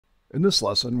In this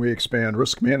lesson, we expand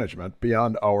risk management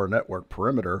beyond our network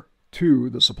perimeter to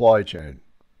the supply chain.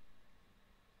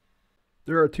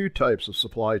 There are two types of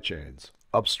supply chains,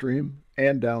 upstream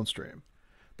and downstream.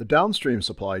 The downstream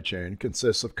supply chain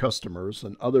consists of customers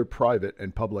and other private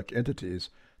and public entities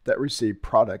that receive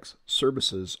products,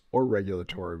 services, or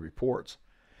regulatory reports.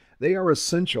 They are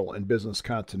essential in business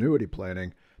continuity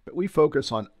planning, but we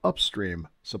focus on upstream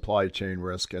supply chain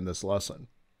risk in this lesson.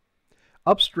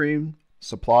 Upstream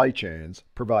supply chains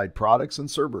provide products and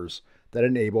servers that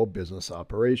enable business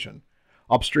operation.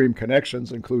 Upstream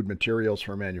connections include materials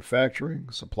for manufacturing,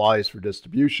 supplies for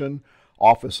distribution,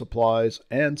 office supplies,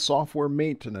 and software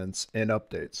maintenance and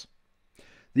updates.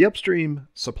 The upstream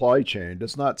supply chain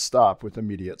does not stop with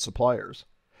immediate suppliers.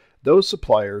 Those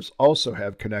suppliers also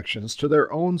have connections to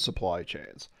their own supply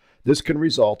chains. This can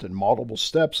result in multiple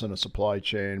steps in a supply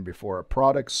chain before a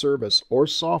product, service, or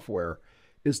software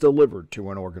is delivered to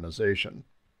an organization.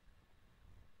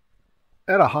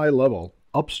 At a high level,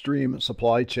 upstream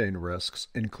supply chain risks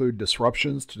include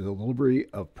disruptions to the delivery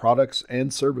of products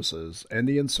and services and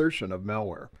the insertion of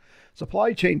malware.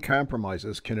 Supply chain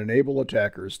compromises can enable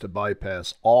attackers to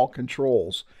bypass all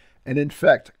controls and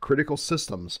infect critical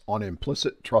systems on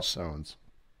implicit trust zones.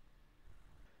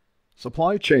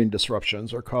 Supply chain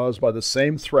disruptions are caused by the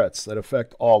same threats that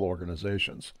affect all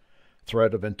organizations: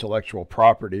 threat of intellectual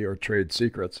property or trade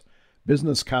secrets,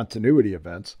 business continuity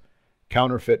events,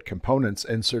 counterfeit components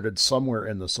inserted somewhere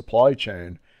in the supply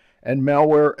chain, and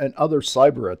malware and other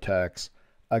cyber attacks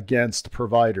against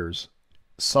providers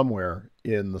somewhere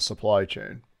in the supply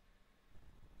chain.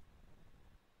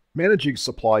 Managing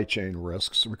supply chain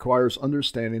risks requires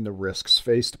understanding the risks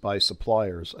faced by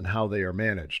suppliers and how they are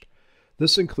managed.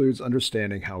 This includes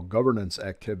understanding how governance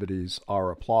activities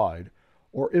are applied,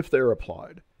 or if they're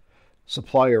applied,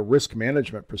 supplier risk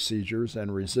management procedures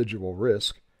and residual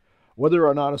risk, whether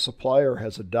or not a supplier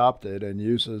has adopted and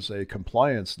uses a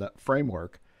compliance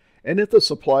framework, and if the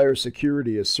supplier's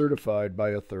security is certified by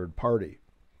a third party.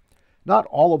 Not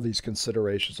all of these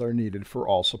considerations are needed for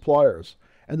all suppliers,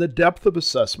 and the depth of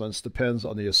assessments depends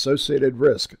on the associated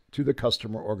risk to the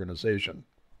customer organization.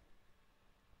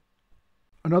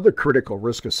 Another critical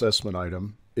risk assessment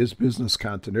item is business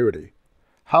continuity.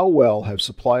 How well have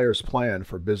suppliers planned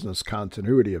for business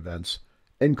continuity events,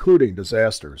 including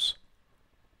disasters?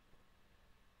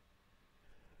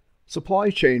 Supply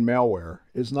chain malware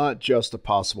is not just a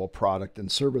possible product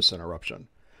and service interruption.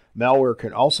 Malware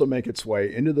can also make its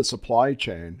way into the supply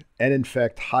chain and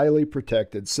infect highly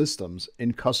protected systems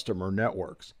in customer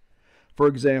networks. For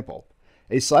example,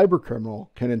 a cybercriminal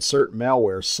can insert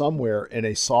malware somewhere in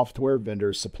a software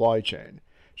vendor's supply chain.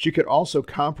 She could also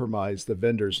compromise the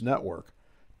vendor's network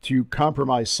to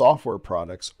compromise software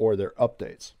products or their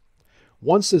updates.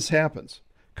 Once this happens,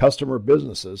 customer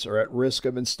businesses are at risk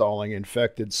of installing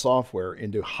infected software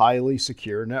into highly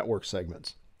secure network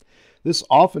segments. This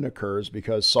often occurs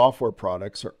because software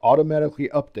products are automatically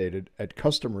updated at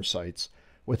customer sites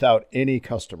without any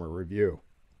customer review.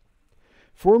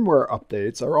 Firmware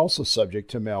updates are also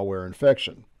subject to malware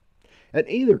infection. In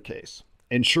either case,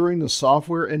 ensuring the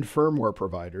software and firmware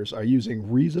providers are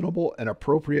using reasonable and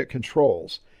appropriate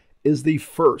controls is the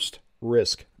first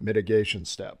risk mitigation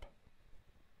step.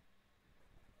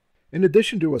 In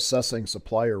addition to assessing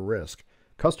supplier risk,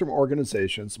 customer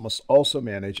organizations must also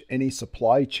manage any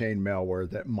supply chain malware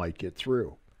that might get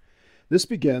through. This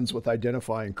begins with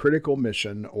identifying critical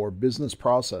mission or business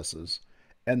processes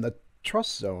and the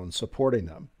trust zones supporting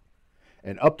them.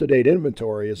 An up-to-date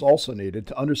inventory is also needed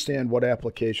to understand what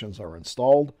applications are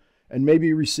installed and may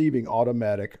be receiving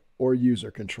automatic or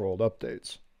user-controlled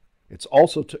updates. It's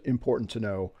also important to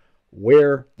know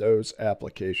where those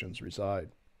applications reside.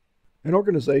 An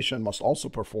organization must also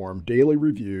perform daily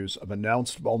reviews of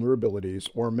announced vulnerabilities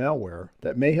or malware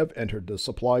that may have entered the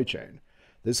supply chain.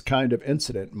 This kind of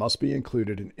incident must be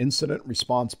included in incident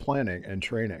response planning and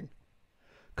training.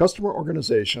 Customer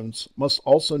organizations must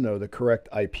also know the correct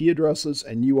IP addresses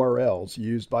and URLs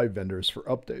used by vendors for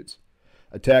updates.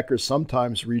 Attackers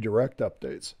sometimes redirect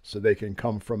updates so they can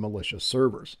come from malicious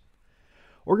servers.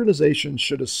 Organizations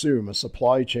should assume a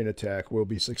supply chain attack will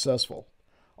be successful.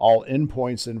 All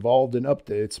endpoints involved in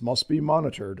updates must be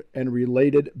monitored and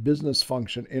related business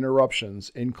function interruptions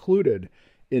included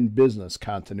in business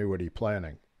continuity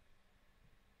planning.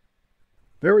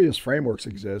 Various frameworks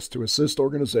exist to assist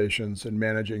organizations in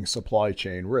managing supply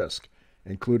chain risk,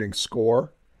 including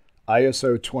SCORE,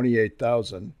 ISO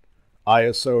 28000,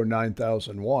 ISO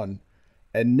 9001,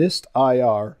 and NIST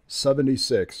IR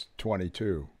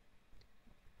 7622.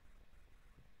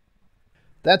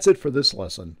 That's it for this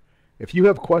lesson. If you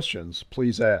have questions,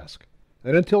 please ask.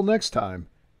 And until next time,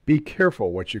 Be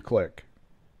careful what you click.